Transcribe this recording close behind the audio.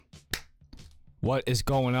What is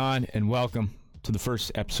going on? And welcome to the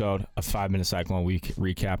first episode of 5 Minute Cyclone Week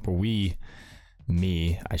Recap,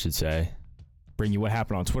 where I should say, bring you what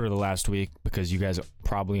happened on Twitter the last week, because you guys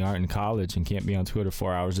probably aren't in college and can't be on Twitter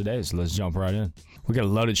 4 hours a day. So let's jump right in. We got a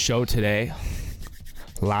loaded show today.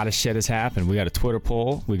 A lot of shit has happened. We got a Twitter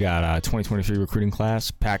poll. We got a 2023 recruiting class,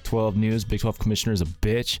 Pac-12 news, Big 12 commissioner's a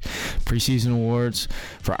bitch, preseason awards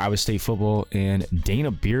for Iowa State football, and Dana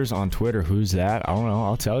Beers on Twitter. Who's that? I don't know.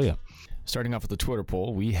 I'll tell you. Starting off with the Twitter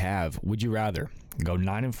poll, we have, would you rather go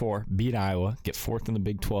 9-4, beat Iowa, get fourth in the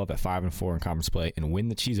Big 12 at 5-4 in conference play, and win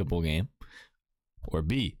the Cheez-It Bowl game, or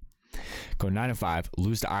B, go 9-5,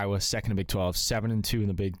 lose to Iowa, second in Big 12,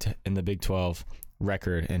 7-2 in the Big 12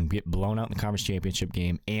 record, and get blown out in the conference championship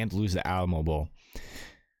game and lose the Alamo Bowl?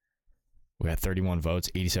 We got 31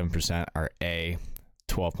 votes, 87% are A,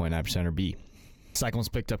 12.9% are B. Cyclones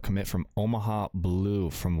picked up commit from Omaha Blue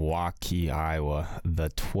from Waukee, Iowa, the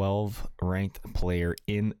 12th-ranked player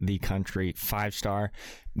in the country, 5-star,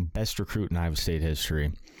 best recruit in Iowa State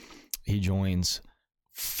history. He joins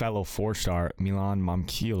fellow 4-star Milan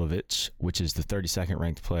Momcilovic, which is the 32nd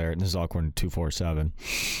ranked player, and this is all according to 247.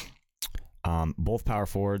 Both power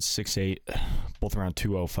forwards, 6'8", both around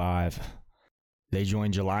 205. They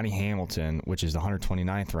join Jelani Hamilton, which is the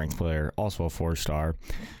 129th ranked player, also a 4-star,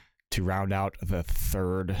 to round out the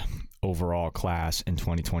third overall class in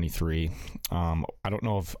 2023. I don't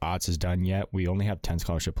know if odds is done yet. We only have 10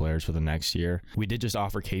 scholarship players for the next year. We did just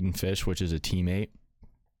offer Caden Fish, which is a teammate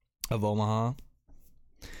of Omaha.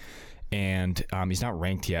 And he's not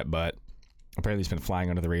ranked yet, but apparently he's been flying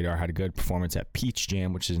under the radar. Had a good performance at Peach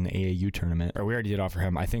Jam, which is an AAU tournament. Or we already did offer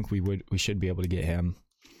him. I think we should be able to get him.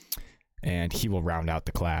 And he will round out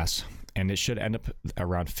the class. And it should end up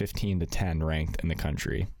around 15 to 10 ranked in the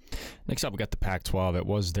country. Next up, we got the Pac-12. It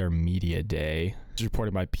was their media day. This is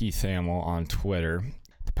reported by P. Thamel on Twitter.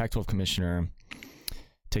 The Pac-12 commissioner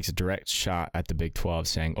takes a direct shot at the Big 12,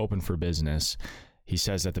 saying, open for business. He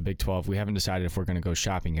says that the Big 12, we haven't decided if we're going to go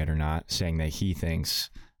shopping yet or not, saying that he thinks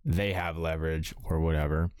they have leverage or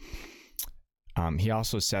whatever. He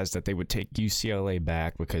also says that they would take UCLA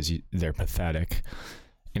back because they're pathetic.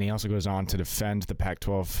 And he also goes on to defend the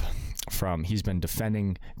Pac-12 from, he's been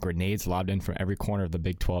defending grenades lobbed in from every corner of the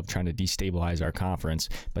Big 12, trying to destabilize our conference,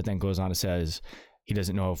 but then goes on and says he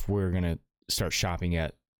doesn't know if we're going to start shopping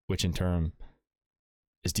yet, which in turn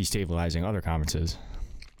is destabilizing other conferences.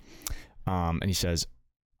 And he says,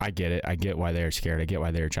 I get it. I get why they're scared. I get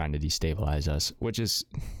why they're trying to destabilize us, which is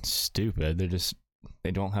stupid.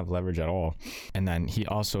 They don't have leverage at all. And then he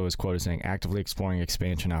also is quoted saying, actively exploring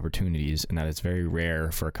expansion opportunities, and that it's very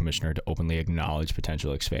rare for a commissioner to openly acknowledge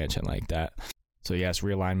potential expansion like that. So yes,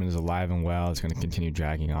 realignment is alive and well. It's going to continue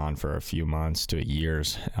dragging on for a few months to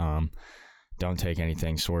years. Don't take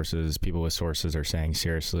anything people with sources are saying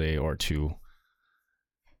seriously or too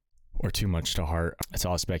much to heart. It's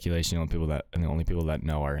all speculation. The only people that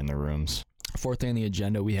know are in the rooms. Fourth thing on the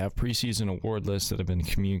agenda, we have preseason award lists that have been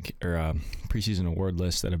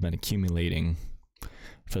accumulating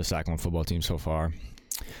for the Cyclone football team so far.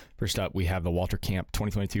 First up, we have the Walter Camp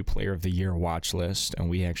 2022 Player of the Year watch list, and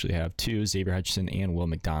we actually have two, Xavier Hutchinson and Will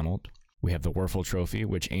McDonald. We have the Werfel Trophy,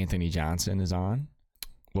 which Anthony Johnson is on.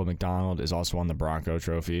 Will McDonald is also on the Bronco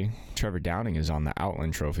Trophy. Trevor Downing is on the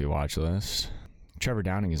Outland Trophy watch list. Trevor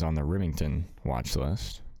Downing is on the Remington watch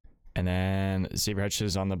list. And then Xavier Hutchinson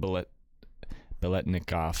is on the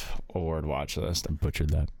Biletnikoff Award watch list. I butchered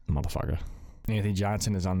that, motherfucker. Anthony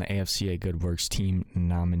Johnson is on the AFCA Good Works Team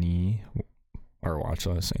nominee or watch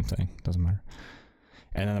list, same thing, doesn't matter.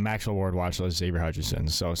 And then the Maxwell Award watch list, Xavier Hutchinson.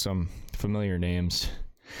 So some familiar names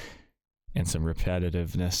and some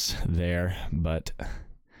repetitiveness there,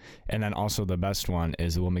 and then also the best one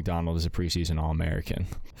is Will McDonald is a preseason All-American.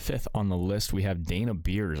 Fifth on the list, we have Dana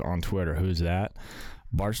Beers on Twitter. Who's that?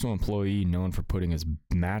 Barstool employee known for putting his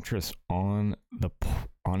mattress on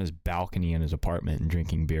his balcony in his apartment and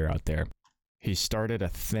drinking beer out there. He started a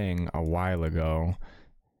thing a while ago,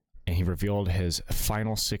 and he revealed his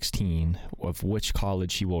final 16 of which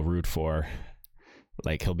college he will root for.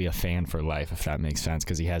 Like, he'll be a fan for life, if that makes sense,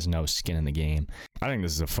 because he has no skin in the game. I think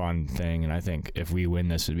this is a fun thing, and I think if we win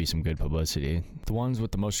this, it would be some good publicity. The ones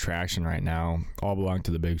with the most traction right now all belong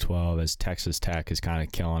to the Big 12, as Texas Tech is kind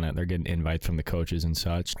of killing it. They're getting invites from the coaches and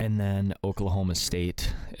such. And then Oklahoma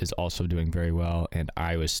State is also doing very well, and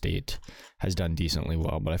Iowa State has done decently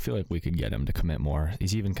well, but I feel like we could get him to commit more.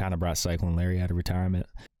 He's even kind of brought Cyclone Larry out of retirement.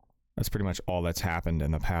 That's pretty much all that's happened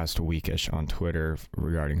in the past weekish on Twitter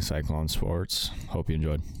regarding Cyclone sports. Hope you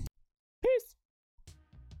enjoyed.